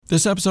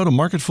This episode of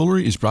Market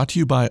Foolery is brought to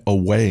you by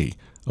Away.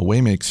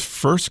 Away makes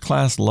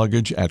first-class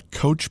luggage at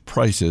coach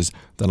prices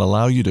that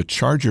allow you to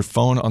charge your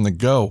phone on the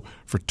go.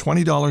 For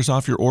 $20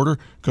 off your order,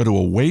 go to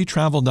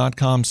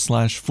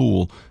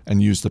awaytravel.com/fool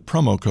and use the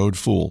promo code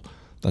FOOL.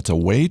 That's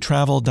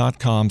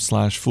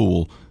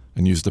awaytravel.com/fool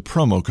and use the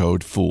promo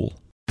code FOOL.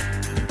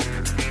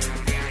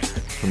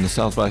 From the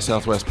South by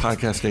Southwest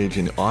podcast stage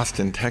in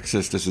Austin,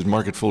 Texas, this is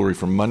Market Foolery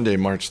for Monday,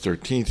 March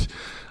 13th.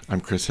 I'm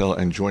Chris Hill,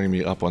 and joining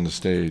me up on the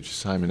stage,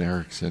 Simon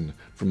Erickson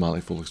from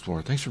Motley Fool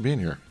Explorer. Thanks for being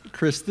here.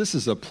 Chris, this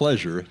is a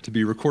pleasure to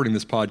be recording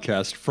this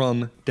podcast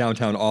from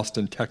downtown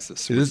Austin,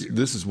 Texas.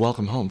 This is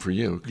welcome home for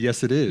you.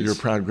 Yes, it is. You're a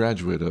proud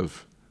graduate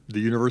of the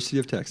University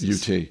of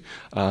Texas. UT.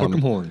 Hook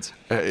 'em horns.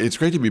 It's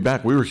great to be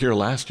back. We were here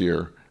last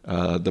year.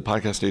 The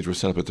podcast stage was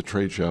set up at the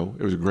trade show.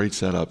 It was a great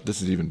setup.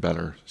 This is even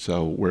better.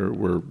 So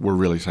we're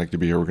really psyched to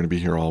be here. We're going to be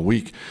here all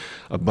week.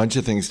 A bunch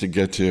of things to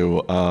get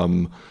to.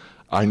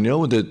 I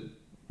know that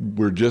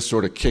we're just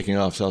sort of kicking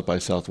off South by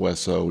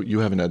Southwest, so you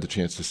haven't had the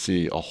chance to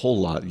see a whole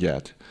lot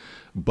yet.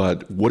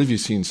 But what have you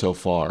seen so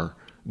far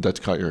that's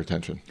caught your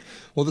attention?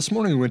 Well, this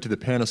morning we went to the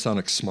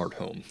Panasonic Smart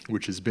Home,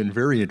 which has been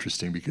very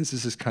interesting because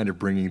this is kind of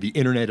bringing the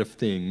Internet of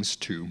Things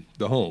to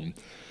the home.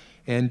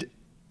 And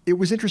it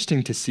was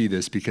interesting to see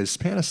this because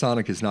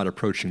Panasonic is not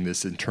approaching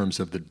this in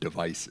terms of the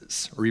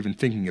devices or even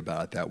thinking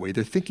about it that way.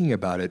 They're thinking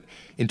about it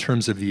in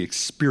terms of the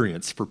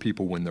experience for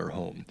people when they're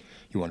home.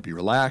 You want to be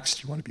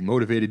relaxed, you want to be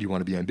motivated, you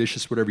want to be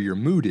ambitious, whatever your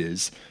mood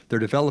is, they're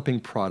developing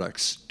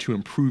products to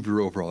improve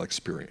your overall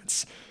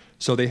experience.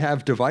 So they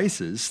have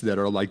devices that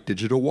are like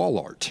digital wall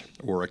art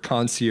or a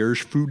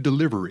concierge food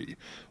delivery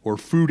or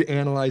food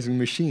analyzing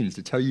machines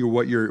to tell you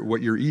what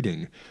you're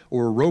eating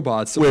or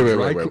robots.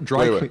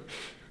 Wait.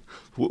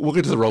 We'll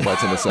get to the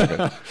robots in a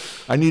second.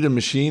 I need a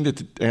machine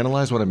to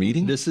analyze what I'm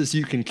eating?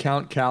 You can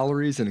count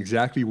calories and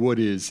exactly what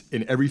is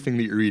in everything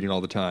that you're eating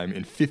all the time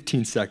in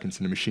 15 seconds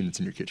in a machine that's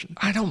in your kitchen.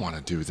 I don't want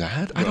to do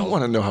that. I don't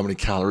want to know how many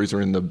calories are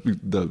in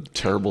the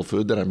terrible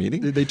food that I'm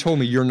eating. They told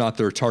me you're not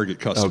their target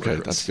customer. Okay,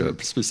 that's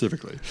good.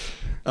 Specifically.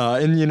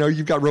 And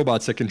you've got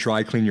robots that can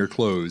dry clean your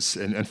clothes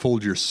and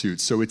fold your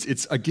suits. So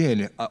it's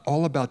again,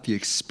 all about the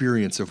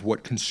experience of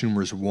what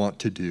consumers want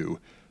to do.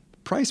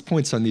 Price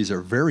points on these are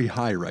very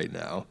high right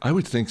now. I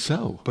would think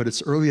so. But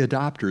it's early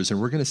adopters, and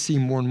we're going to see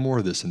more and more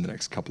of this in the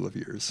next couple of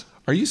years.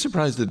 Are you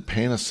surprised that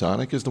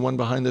Panasonic is the one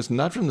behind this?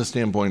 Not from the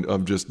standpoint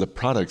of just the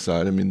product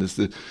side. I mean,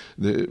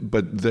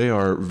 but they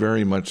are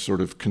very much sort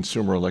of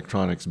consumer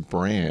electronics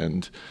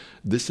brand.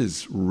 This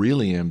is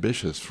really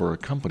ambitious for a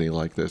company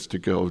like this to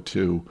go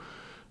to.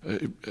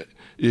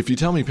 If you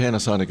tell me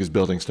Panasonic is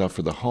building stuff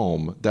for the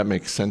home, that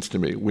makes sense to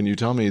me. When you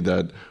tell me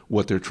that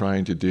what they're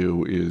trying to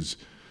do is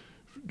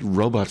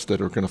robots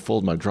that are going to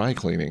fold my dry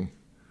cleaning,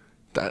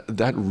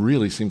 that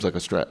really seems like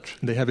a stretch.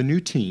 They have a new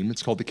team.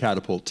 It's called the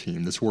Catapult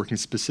team that's working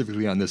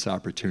specifically on this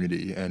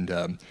opportunity.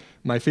 And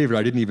my favorite,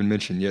 I didn't even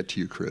mention yet to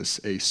you, Chris,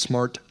 a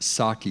smart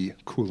sake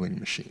cooling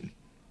machine.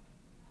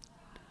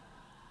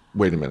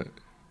 Wait a minute.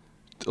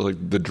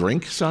 Like the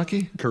drink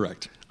sake?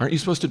 Correct. Aren't you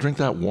supposed to drink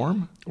that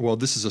warm? Well,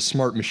 this is a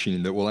smart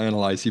machine that will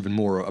analyze even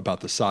more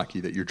about the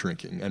sake that you're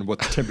drinking and what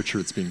the temperature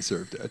it's being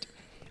served at.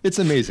 It's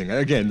amazing.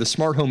 Again, the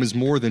smart home is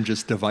more than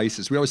just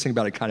devices. We always think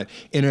about it kind of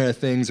Internet of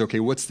Things.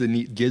 Okay, what's the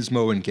neat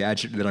gizmo and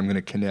gadget that I'm going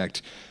to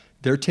connect?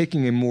 They're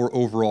taking a more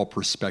overall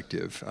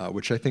perspective,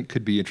 which I think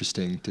could be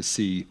interesting to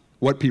see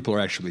what people are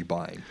actually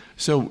buying.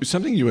 So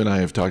something you and I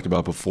have talked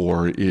about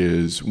before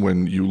is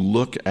when you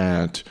look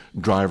at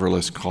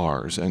driverless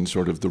cars and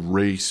sort of the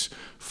race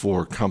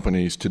for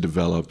companies to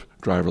develop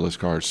driverless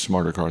cars,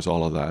 smarter cars,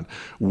 all of that,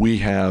 we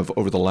have,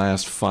 over the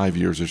last 5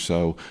 years or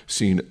so,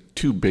 seen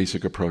two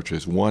basic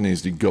approaches. One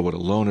is the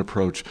go-it-alone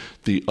approach.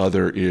 The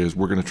other is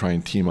we're going to try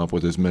and team up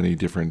with as many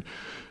different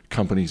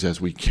companies as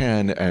we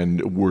can,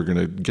 and we're going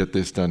to get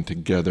this done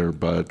together,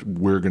 but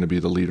we're going to be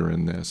the leader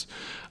in this.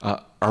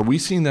 Are we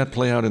seeing that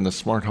play out in the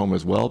smart home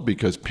as well?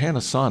 Because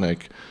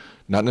Panasonic,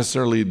 not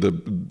necessarily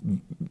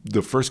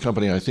the first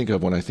company I think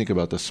of when I think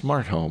about the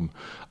smart home,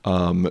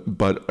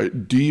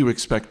 but do you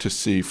expect to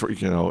see,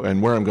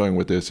 and where I'm going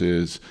with this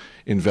is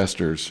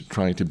investors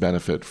trying to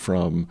benefit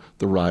from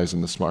the rise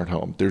in the smart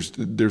home.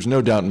 There's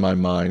no doubt in my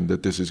mind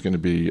that this is going to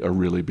be a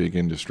really big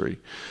industry,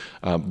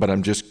 but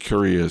I'm just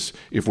curious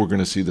if we're going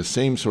to see the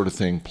same sort of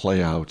thing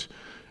play out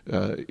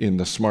in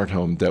the smart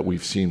home that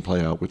we've seen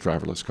play out with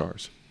driverless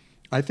cars.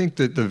 I think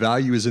that the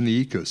value is in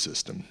the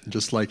ecosystem.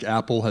 Just like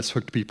Apple has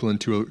hooked people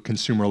into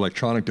consumer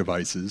electronic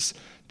devices,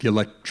 the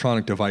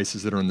electronic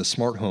devices that are in the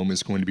smart home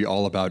is going to be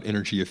all about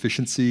energy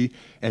efficiency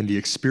and the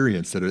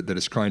experience that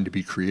is trying to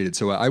be created.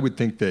 So I would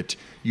think that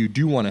you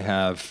do want to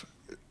have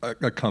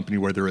a company,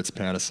 whether it's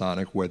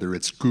Panasonic, whether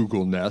it's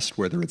Google Nest,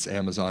 whether it's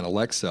Amazon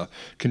Alexa,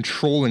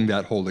 controlling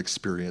that whole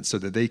experience so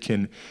that they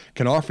can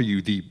offer you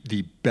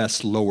the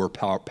best lower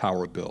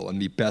power bill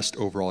and the best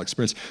overall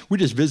experience. We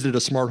just visited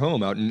a smart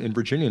home out in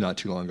Virginia not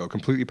too long ago,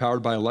 completely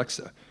powered by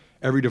Alexa.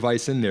 Every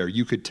device in there,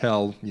 you could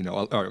tell,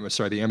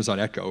 the Amazon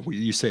Echo,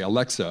 you say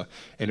Alexa,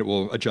 and it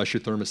will adjust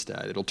your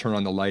thermostat. It'll turn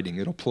on the lighting.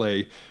 It'll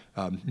play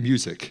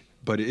music.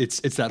 but it's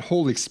that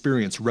whole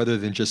experience rather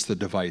than just the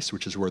device,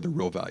 which is where the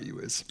real value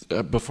is.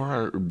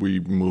 Before we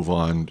move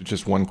on,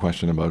 just one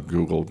question about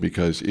Google,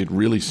 because it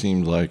really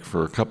seemed like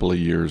for a couple of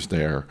years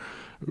there,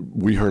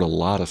 we heard a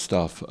lot of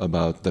stuff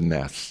about the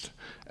Nest,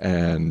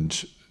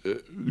 and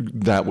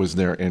that was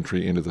their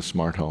entry into the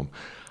smart home.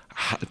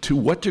 To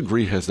what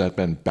degree has that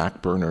been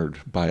backburnered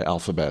by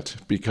Alphabet?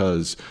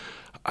 Because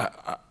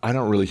I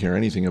don't really hear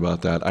anything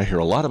about that. I hear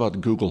a lot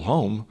about Google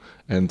Home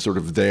and sort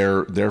of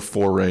their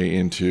foray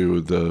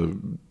into the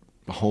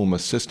home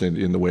assistant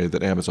in the way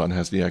that Amazon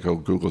has the Echo,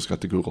 Google's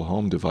got the Google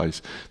Home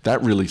device.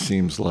 That really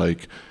seems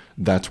like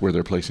that's where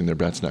they're placing their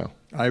bets now.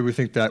 I would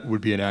think that would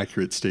be an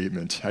accurate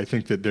statement. I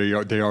think that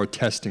they are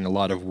testing a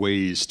lot of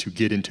ways to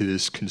get into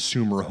this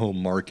consumer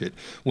home market,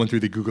 one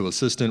through the Google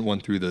Assistant, one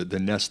through the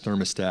Nest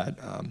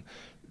thermostat.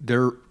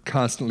 They're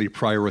constantly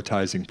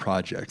prioritizing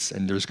projects,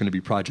 and there's going to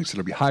be projects that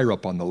will be higher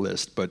up on the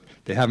list, but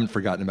they haven't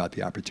forgotten about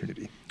the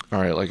opportunity. All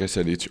right, like I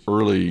said, it's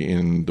early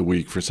in the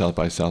week for South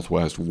by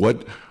Southwest.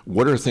 What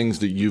are things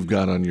that you've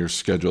got on your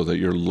schedule that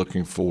you're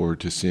looking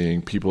forward to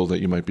seeing, people that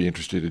you might be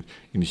interested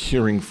in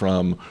hearing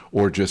from,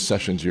 or just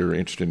sessions you're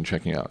interested in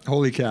checking out?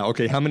 Holy cow.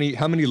 Okay, how many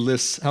on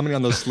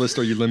those lists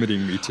are you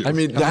limiting me to? I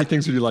mean, how many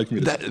things would you like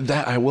me to say?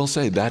 That I will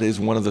say, that is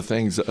one of the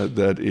things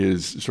that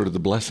is sort of the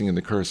blessing and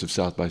the curse of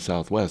South by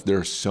Southwest. There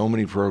are so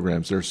many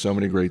programs, there are so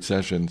many great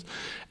sessions.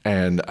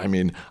 And I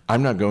mean,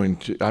 I'm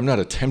not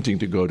attempting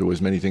to go to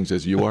as many things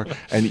as you are.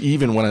 And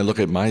even when I look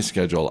at my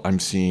schedule, I'm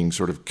seeing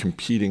sort of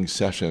competing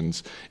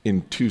sessions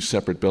in two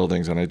separate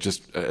buildings. And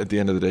at the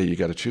end of the day, you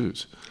got to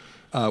choose.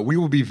 We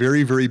will be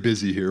very, very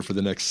busy here for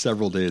the next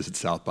several days at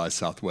South by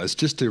Southwest.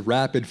 Just to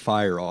rapid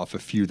fire off a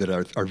few that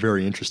are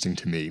very interesting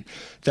to me.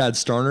 Thad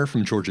Starner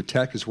from Georgia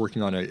Tech is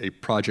working on a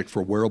project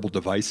for wearable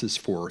devices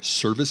for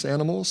service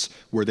animals,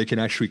 where they can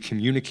actually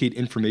communicate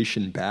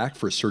information back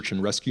for search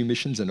and rescue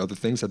missions and other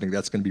things. I think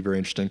that's going to be very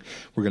interesting.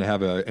 We're going to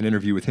have an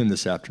interview with him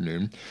this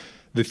afternoon.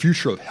 The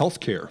future of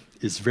healthcare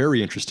is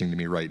very interesting to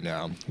me right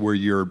now, where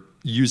you're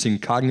using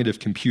cognitive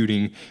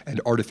computing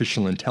and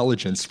artificial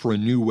intelligence for a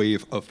new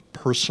wave of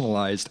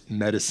personalized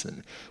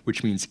medicine,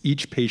 which means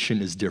each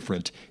patient is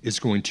different, is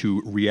going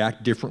to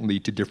react differently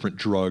to different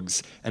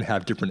drugs and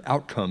have different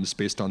outcomes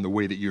based on the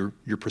way that you're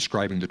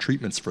prescribing the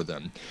treatments for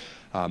them.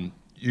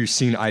 You've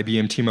seen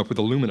IBM team up with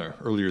Illumina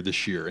earlier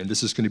this year, and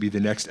this is going to be the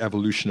next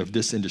evolution of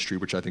this industry,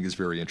 which I think is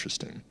very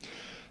interesting.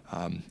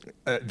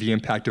 The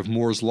impact of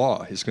Moore's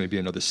Law is going to be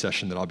another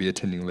session that I'll be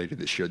attending later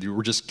this year.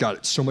 We're just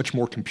got so much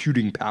more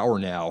computing power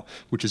now,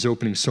 which is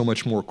opening so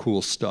much more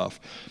cool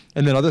stuff.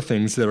 And then other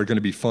things that are going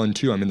to be fun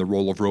too. I'm in the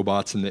role of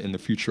robots in the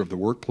future of the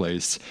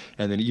workplace,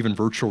 and then even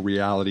virtual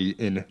reality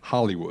in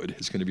Hollywood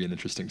is going to be an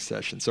interesting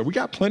session. So we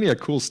got plenty of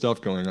cool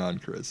stuff going on,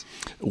 Chris.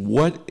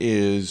 What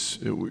is,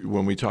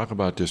 when we talk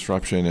about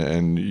disruption,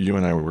 and you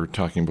and I were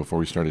talking before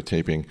we started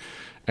taping,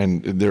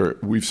 and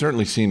we've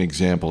certainly seen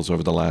examples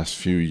over the last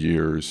few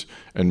years,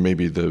 and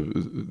maybe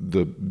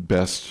the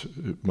best,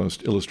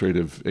 most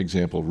illustrative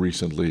example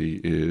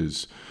recently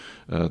is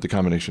the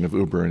combination of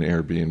Uber and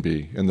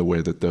Airbnb, and the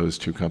way that those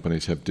two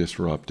companies have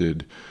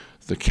disrupted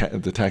the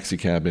taxi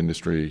cab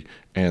industry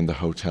and the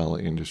hotel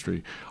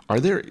industry.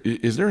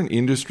 Is there an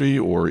industry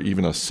or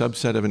even a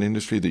subset of an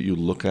industry that you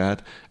look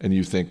at and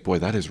you think, boy,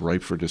 that is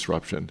ripe for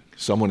disruption?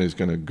 Someone is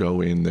going to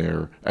go in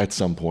there at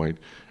some point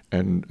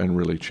and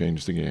really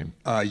change the game.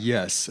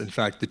 Yes. In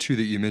fact, the two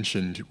that you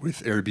mentioned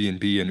with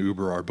Airbnb and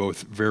Uber are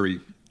both very,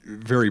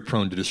 very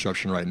prone to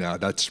disruption right now.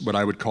 That's what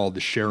I would call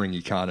the sharing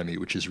economy,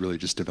 which is really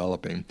just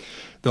developing.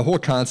 The whole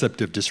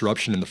concept of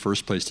disruption in the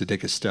first place, to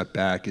take a step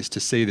back, is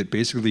to say that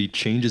basically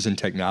changes in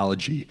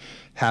technology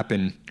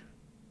happen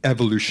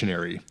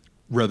evolutionary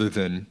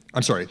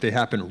they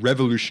happen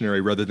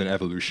revolutionary rather than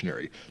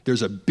evolutionary.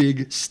 There's a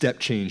big step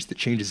change that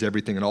changes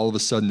everything, and all of a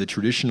sudden the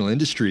traditional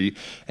industry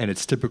and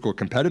its typical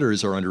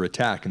competitors are under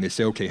attack, and they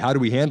say, okay, how do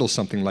we handle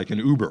something like an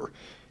Uber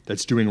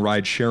that's doing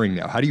ride sharing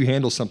now? How do you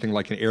handle something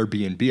like an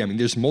Airbnb? I mean,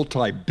 there's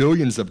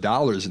multi-billions of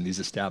dollars in these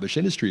established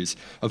industries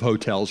of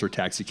hotels or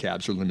taxi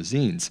cabs or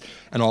limousines,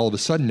 and all of a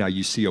sudden now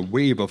you see a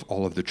wave of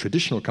all of the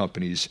traditional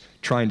companies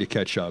trying to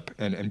catch up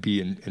and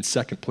be in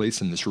second place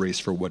in this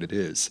race for what it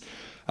is.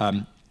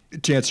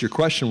 To answer your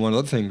question, one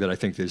other thing that I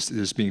think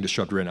is being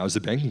disrupted right now is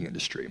the banking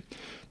industry.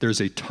 There's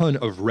a ton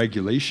of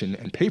regulation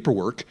and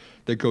paperwork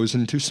that goes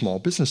into small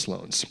business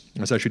loans.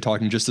 I was actually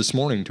talking just this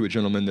morning to a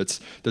gentleman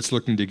that's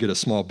looking to get a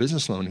small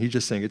business loan. He's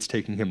just saying it's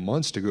taking him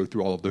months to go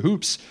through all of the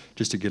hoops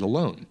just to get a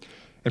loan.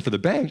 And for the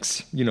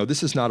banks,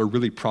 this is not a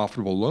really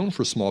profitable loan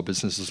for small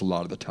businesses a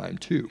lot of the time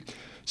too.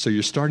 So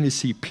you're starting to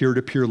see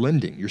peer-to-peer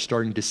lending. You're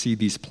starting to see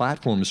these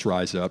platforms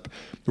rise up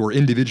where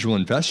individual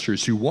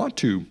investors who want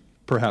to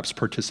perhaps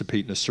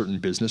participate in a certain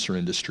business or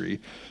industry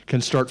can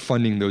start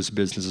funding those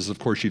businesses. Of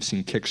course, you've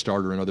seen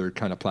Kickstarter and other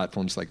kind of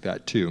platforms like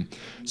that too.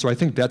 So I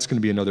think that's going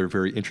to be another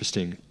very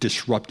interesting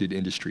disrupted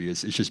industry.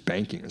 It's just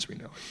banking as we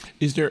know it.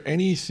 Is there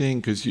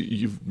anything, because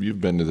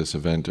you've been to this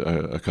event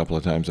a couple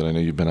of times, and I know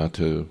you've been out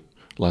to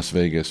Las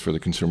Vegas for the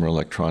Consumer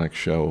Electronics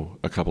Show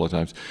a couple of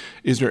times.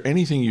 Is there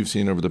anything you've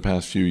seen over the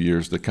past few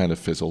years that kind of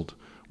fizzled,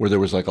 where there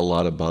was like a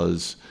lot of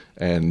buzz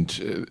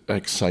and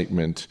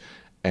excitement,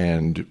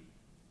 and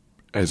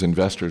as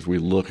investors, we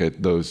look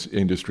at those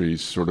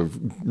industries sort of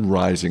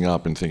rising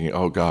up and thinking,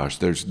 oh gosh,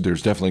 there's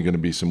definitely going to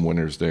be some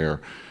winners there.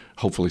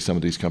 Hopefully some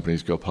of these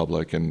companies go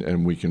public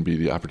and we can be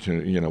the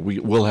opportunity,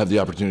 we'll have the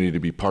opportunity to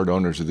be part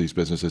owners of these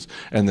businesses,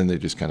 and then they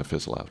just kind of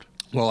fizzle out.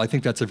 Well, I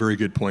think that's a very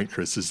good point,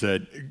 Chris, is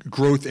that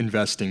growth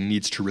investing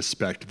needs to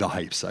respect the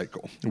hype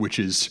cycle, which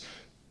is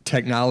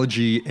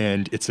technology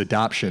and its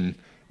adoption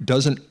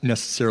doesn't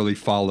necessarily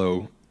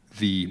follow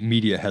the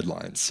media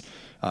headlines.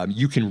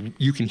 You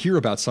can hear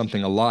about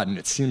something a lot, and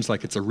it seems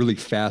like it's a really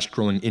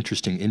fast-growing,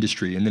 interesting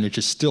industry, and then it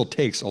just still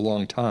takes a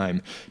long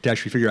time to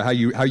actually figure out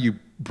how you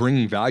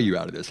bring value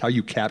out of this, how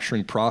you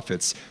capturing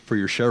profits for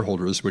your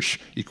shareholders, which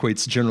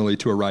equates generally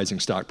to a rising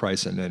stock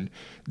price and then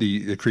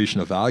the creation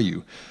of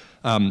value.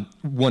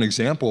 One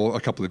example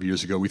a couple of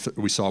years ago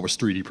we saw was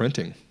 3D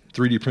printing.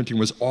 3D printing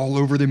was all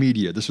over the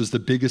media. This was the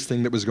biggest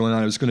thing that was going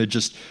on. It was going to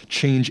just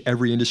change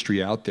every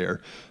industry out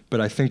there. But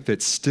I think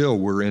that still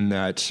we're in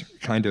that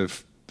kind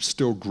of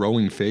still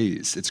growing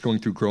phase. It's going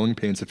through growing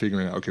pains of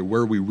figuring out, okay,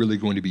 where are we really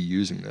going to be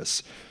using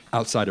this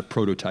outside of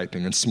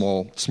prototyping and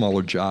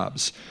smaller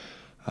jobs?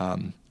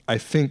 I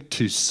think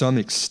to some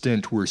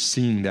extent we're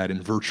seeing that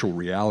in virtual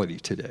reality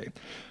today.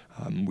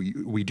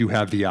 We do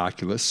have the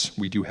Oculus.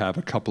 We do have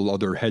a couple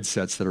other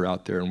headsets that are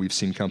out there, and we've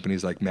seen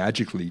companies like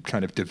Magically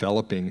kind of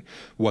developing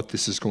what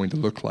this is going to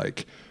look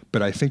like.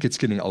 But I think it's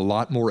getting a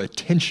lot more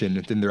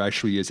attention than there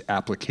actually is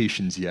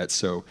applications yet.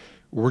 So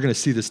we're going to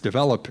see this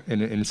develop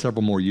in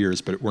several more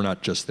years, but we're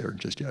not just there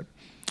just yet.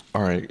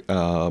 All right,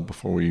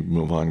 before we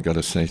move on, got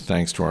to say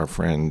thanks to our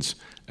friends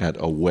at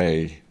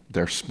Away.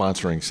 They're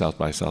sponsoring South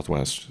by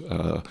Southwest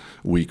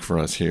week for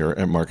us here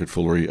at Market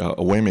Foolery.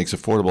 Away makes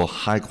affordable,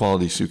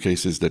 high-quality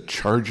suitcases that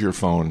charge your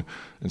phone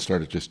and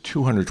start at just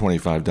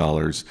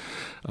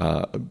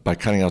 $225. By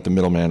cutting out the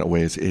middleman,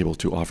 Away is able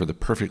to offer the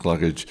perfect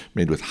luggage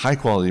made with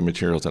high-quality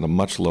materials at a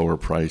much lower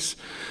price.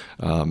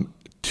 2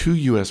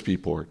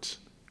 USB ports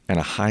and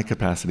a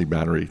high-capacity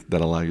battery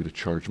that allow you to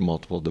charge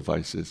multiple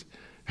devices.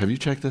 Have you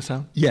checked this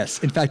out? Yes.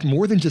 In fact,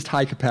 more than just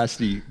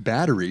high-capacity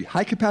battery,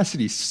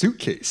 high-capacity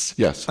suitcase.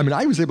 Yes. I mean,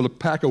 I was able to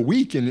pack a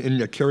week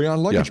in a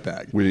carry-on luggage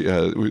bag. We,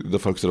 the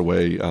folks at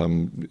Away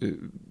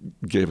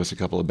gave us a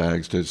couple of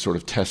bags to sort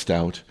of test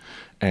out.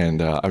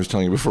 And I was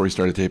telling you before we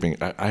started taping,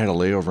 I had a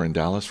layover in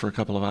Dallas for a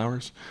couple of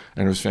hours,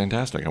 and it was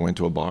fantastic. I went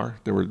to a bar.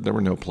 There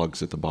were no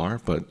plugs at the bar,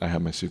 but I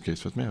had my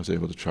suitcase with me. I was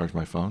able to charge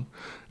my phone.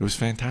 It was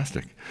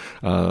fantastic.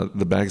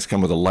 The bags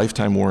come with a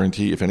lifetime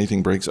warranty. If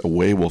anything breaks,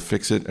 Away will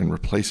fix it and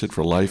replace it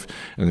for life.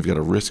 And they've got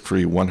a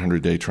risk-free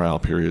 100-day trial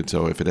period.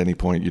 So if at any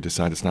point you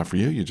decide it's not for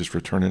you, you just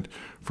return it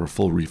for a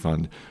full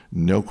refund.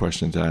 No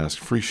questions asked.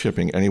 Free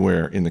shipping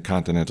anywhere in the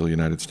continental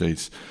United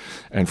States.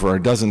 And for our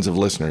dozens of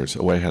listeners,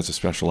 Away has a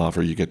special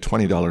offer. You get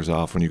 $20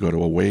 off when you go to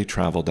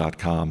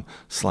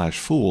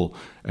awaytravel.com/fool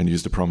and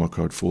use the promo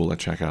code FOOL at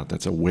checkout.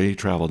 That's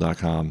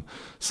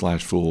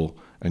awaytravel.com/fool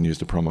and use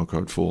the promo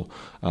code FOOL.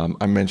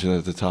 I mentioned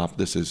at the top,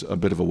 this is a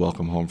bit of a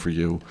welcome home for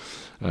you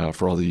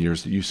for all the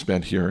years that you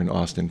spent here in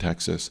Austin,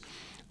 Texas.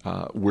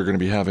 We're going to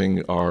be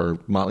having our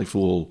Motley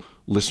Fool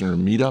listener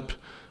meetup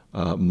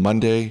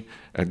Monday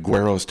at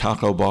Guero's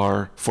Taco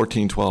Bar,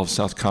 1412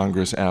 South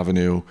Congress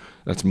Avenue.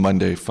 That's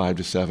Monday, 5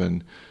 to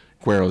 7.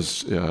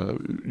 Guero's,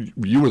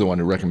 you were the one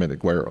who recommended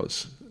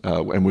Guero's,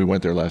 and we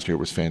went there last year. It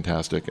was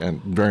fantastic,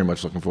 and very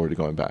much looking forward to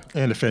going back.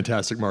 And a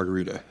fantastic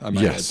margarita, I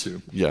might add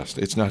too. Yes,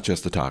 it's not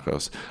just the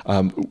tacos.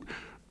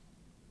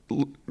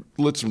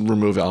 Let's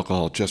remove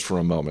alcohol just for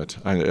a moment.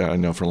 I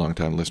know for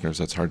long-time listeners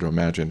that's hard to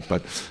imagine,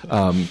 but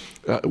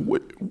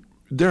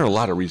there are a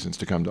lot of reasons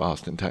to come to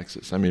Austin,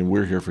 Texas. I mean,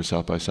 we're here for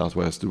South by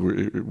Southwest.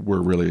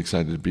 We're really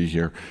excited to be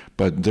here.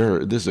 But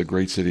this is a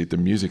great city. The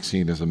music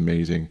scene is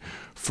amazing.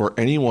 For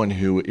anyone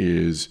who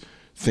is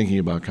thinking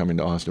about coming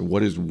to Austin,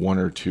 what is one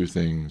or two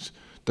things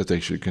that they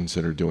should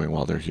consider doing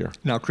while they're here?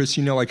 Now, Chris,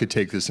 I could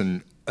take this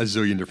in a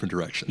zillion different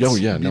directions. Oh,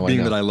 yeah. No,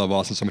 Being that I love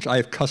Austin so much, I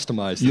have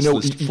customized this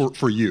list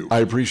for you. I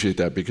appreciate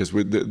that because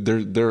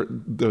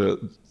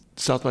the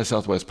South by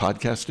Southwest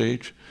podcast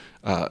stage,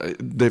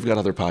 they've got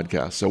other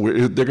podcasts, so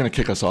they're going to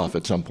kick us off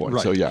at some point.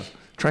 Right. So yeah,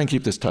 try and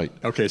keep this tight.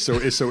 Okay, so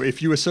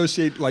if you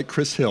associate like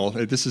Chris Hill,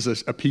 this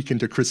is a peek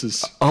into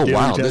Chris's daily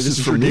routine. This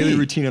is for your me. Daily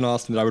routine in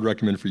Austin that I would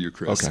recommend for you,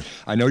 Chris. Okay.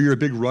 I know you're a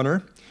big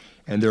runner,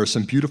 and there are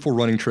some beautiful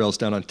running trails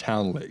down on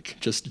Town Lake,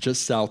 just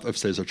south of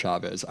Cesar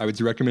Chavez. I would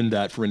recommend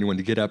that for anyone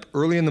to get up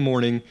early in the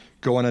morning,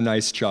 go on a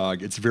nice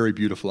jog. It's very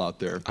beautiful out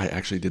there. I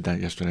actually did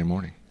that yesterday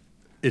morning.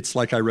 It's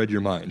like I read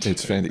your mind.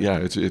 It's fantastic. Yeah,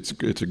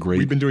 it's a great.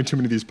 We've been doing too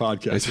many of these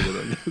podcasts.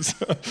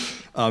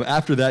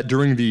 After that,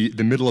 during the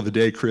middle of the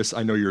day, Chris,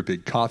 I know you're a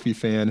big coffee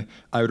fan.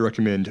 I would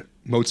recommend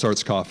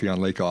Mozart's Coffee on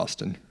Lake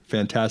Austin.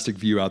 Fantastic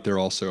view out there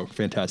also,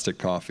 fantastic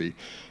coffee.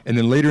 And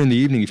then later in the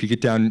evening, if you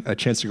get down a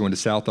chance to go into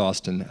South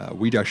Austin,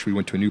 we actually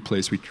went to a new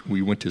place.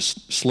 We went to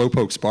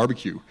Slowpoke's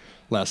Barbecue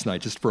last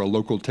night just for a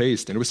local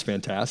taste, and it was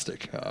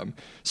fantastic.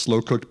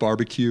 Slow-cooked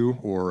barbecue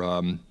or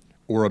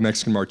a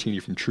Mexican martini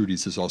from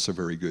Trudy's is also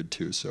very good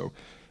too. So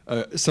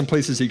Some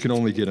places you can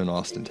only get in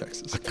Austin,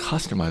 Texas. A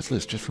customized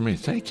list just for me.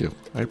 Thank you.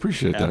 I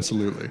appreciate that.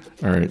 Absolutely.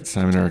 All right,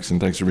 Simon Erickson,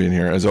 thanks for being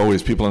here. As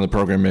always, people on the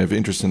program may have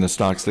interest in the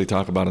stocks they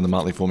talk about, and the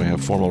Motley Fool may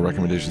have formal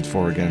recommendations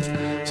for or against.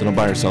 So don't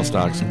buy or sell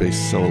stocks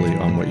based solely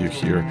on what you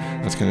hear.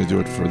 That's going to do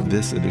it for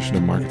this edition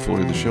of Market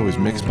Foolery. The show is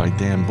mixed by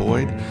Dan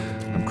Boyd.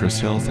 I'm Chris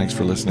Hill. Thanks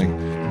for listening.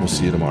 We'll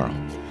see you tomorrow.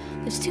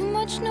 There's too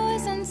much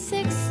noise on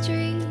 6th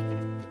Street,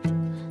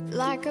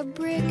 like a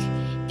brick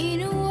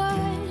in a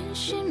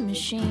washing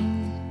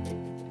machine.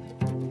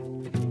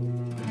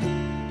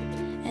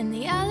 And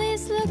the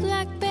alleys look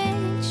like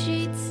bed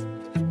sheets,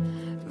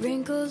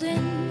 wrinkled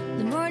in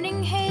the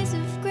morning haze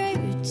of gray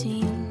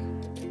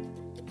routine.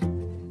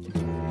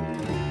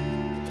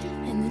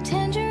 And the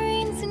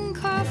tangerines and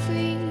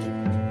coffee,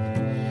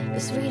 the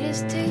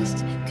sweetest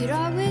taste, could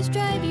always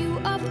drive you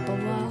up a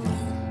wall.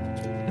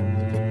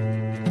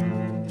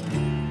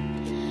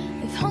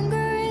 If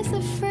hunger is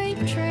a freight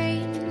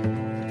train,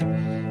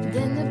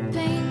 then the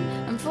pain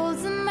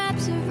unfolds the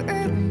maps of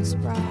urban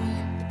sprawl.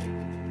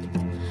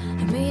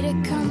 I made a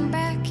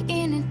comeback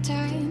in a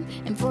time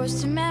and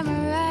forced to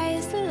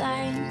memorize the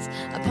lines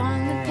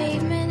upon the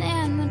pavement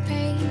and the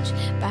page,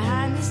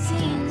 behind the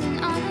scenes and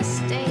on the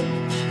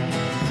stage.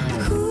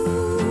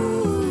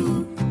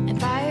 Ooh,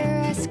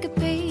 Empire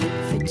escapade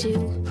for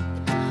two.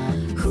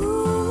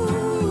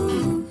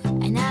 Ooh,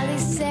 an alley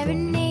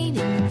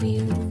serenading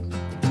view.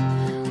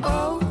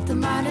 Oh, the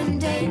modern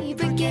day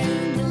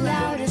begin, the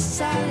loudest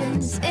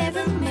silence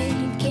ever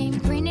made came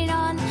printed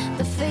on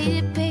the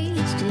faded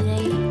page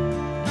today.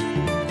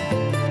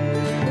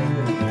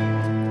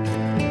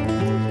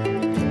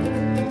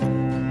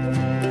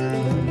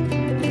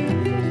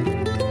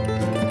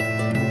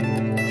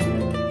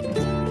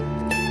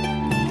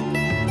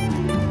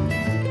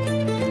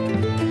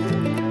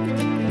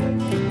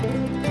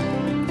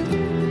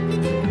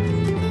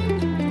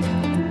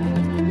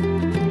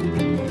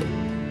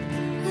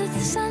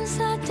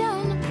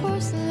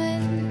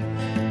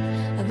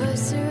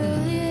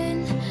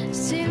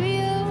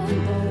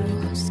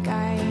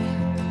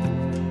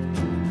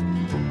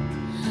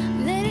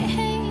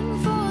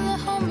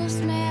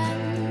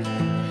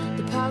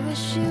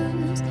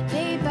 Shoes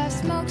paid by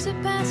smokes a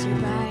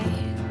passerby.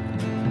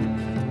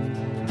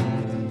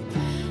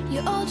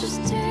 You all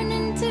just turn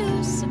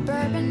into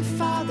suburban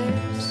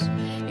fathers.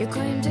 Your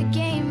claim to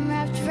game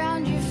wrapped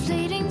around your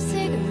fleeting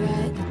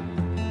cigarette.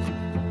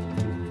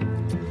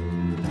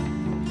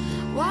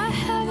 Why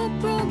have a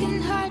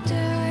broken heart to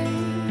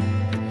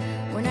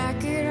hurt when I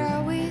could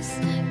always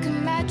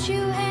come at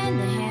you hand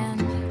to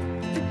hand?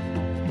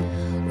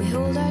 We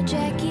hold our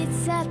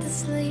jackets at the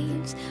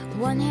sleeves.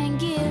 One hand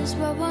gives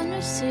while one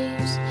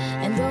receives.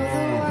 And though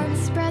the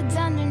warmth spreads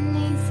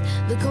underneath,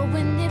 the cold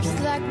wind nips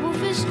like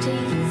wolfish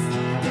teeth.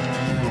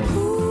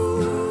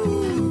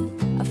 Ooh,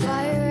 a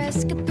fire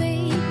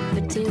escapade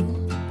for two.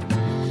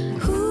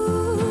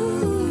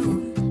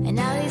 Ooh, an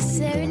alley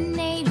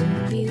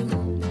serenading view.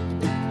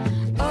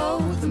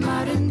 Oh, the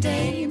modern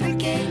day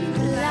brigade,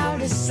 the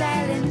loudest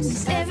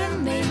silence ever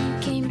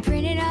made came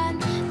printed on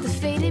the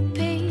faded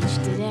page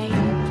today.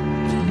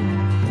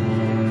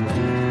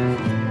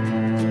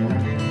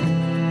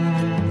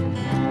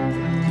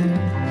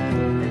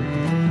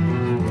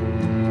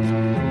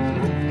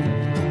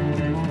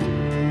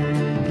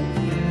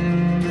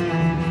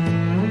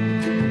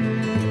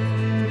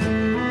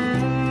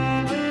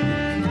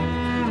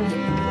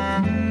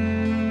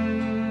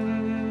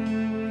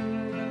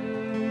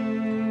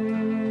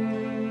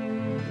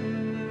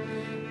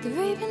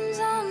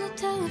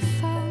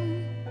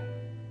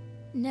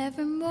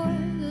 Nevermore,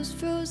 those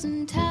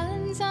frozen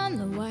talons on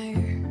the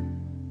wire.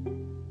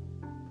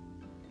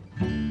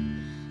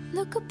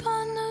 Look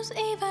upon those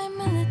Avi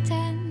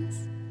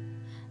militants,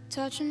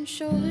 touching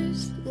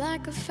shoulders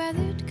like a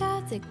feathered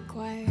Gothic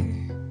choir.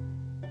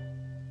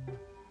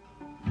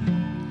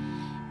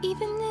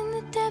 Even in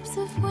the depths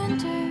of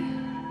winter,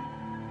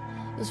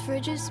 those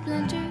frigid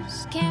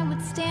splinters can't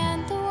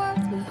withstand the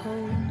warmth we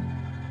hold.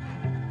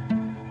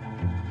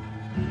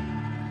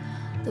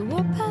 The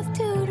warpath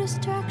to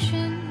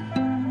destruction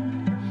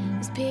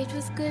is paved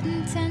with good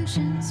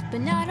intentions,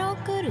 but not all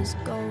good is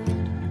gold.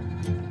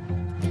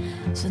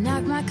 So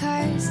knock my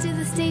cars to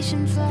the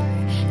station floor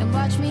and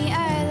watch me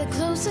eye the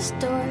closest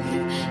door.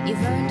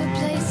 You've earned a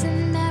place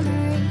in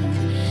memory,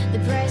 the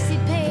price you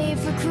pay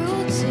for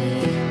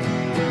cruelty.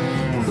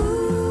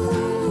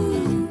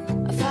 Ooh,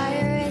 a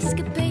fire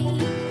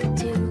escapade for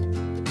two.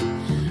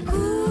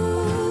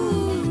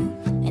 Ooh,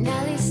 an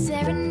alley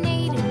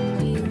serenading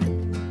view.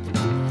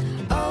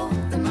 Oh,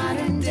 the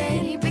modern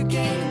day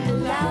brigade, the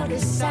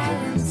loudest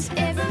silence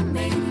ever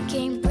made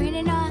came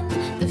printed on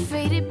the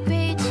faded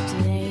page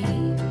today.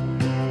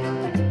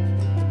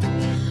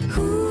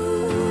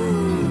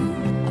 Ooh,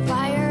 a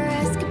fire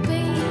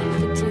escapade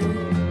for two.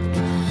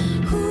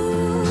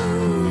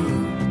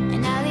 Ooh,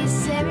 an alley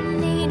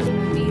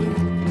serenading view.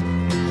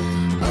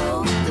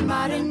 Oh, the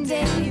modern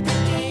day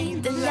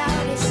brigade, the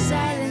loudest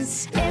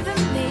silence ever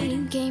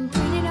made came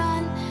printed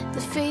on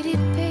the faded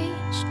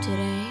page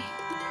today.